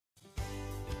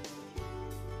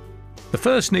The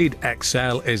First Need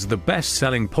XL is the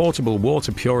best-selling portable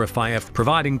water purifier,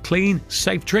 providing clean,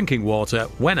 safe drinking water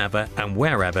whenever and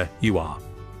wherever you are.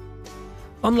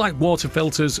 Unlike water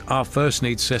filters, our First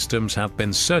Need systems have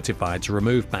been certified to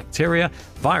remove bacteria,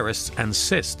 viruses and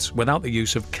cysts without the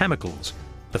use of chemicals.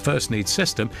 The First Need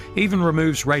system even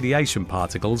removes radiation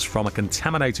particles from a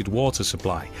contaminated water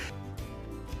supply.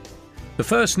 The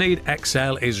First Need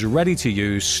XL is ready to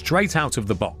use straight out of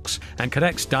the box and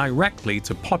connects directly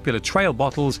to popular trail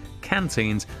bottles,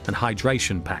 canteens and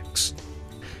hydration packs.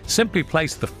 Simply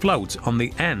place the float on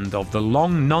the end of the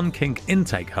long non-kink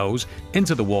intake hose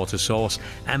into the water source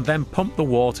and then pump the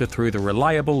water through the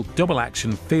reliable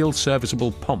double-action field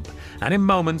serviceable pump, and in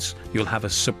moments you'll have a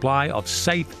supply of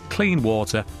safe, clean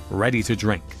water ready to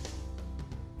drink.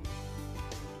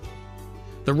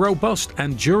 The robust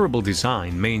and durable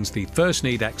design means the First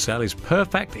Need XL is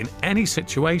perfect in any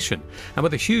situation, and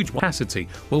with a huge capacity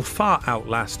will far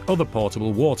outlast other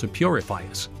portable water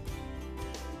purifiers.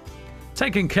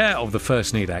 Taking care of the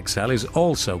First Need XL is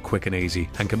also quick and easy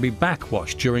and can be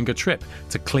backwashed during a trip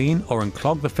to clean or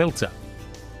unclog the filter.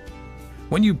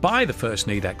 When you buy the First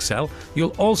Need XL,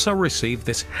 you'll also receive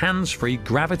this hands-free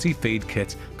gravity feed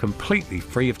kit completely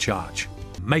free of charge,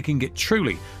 making it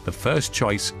truly the first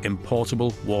choice in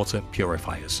portable water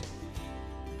purifiers.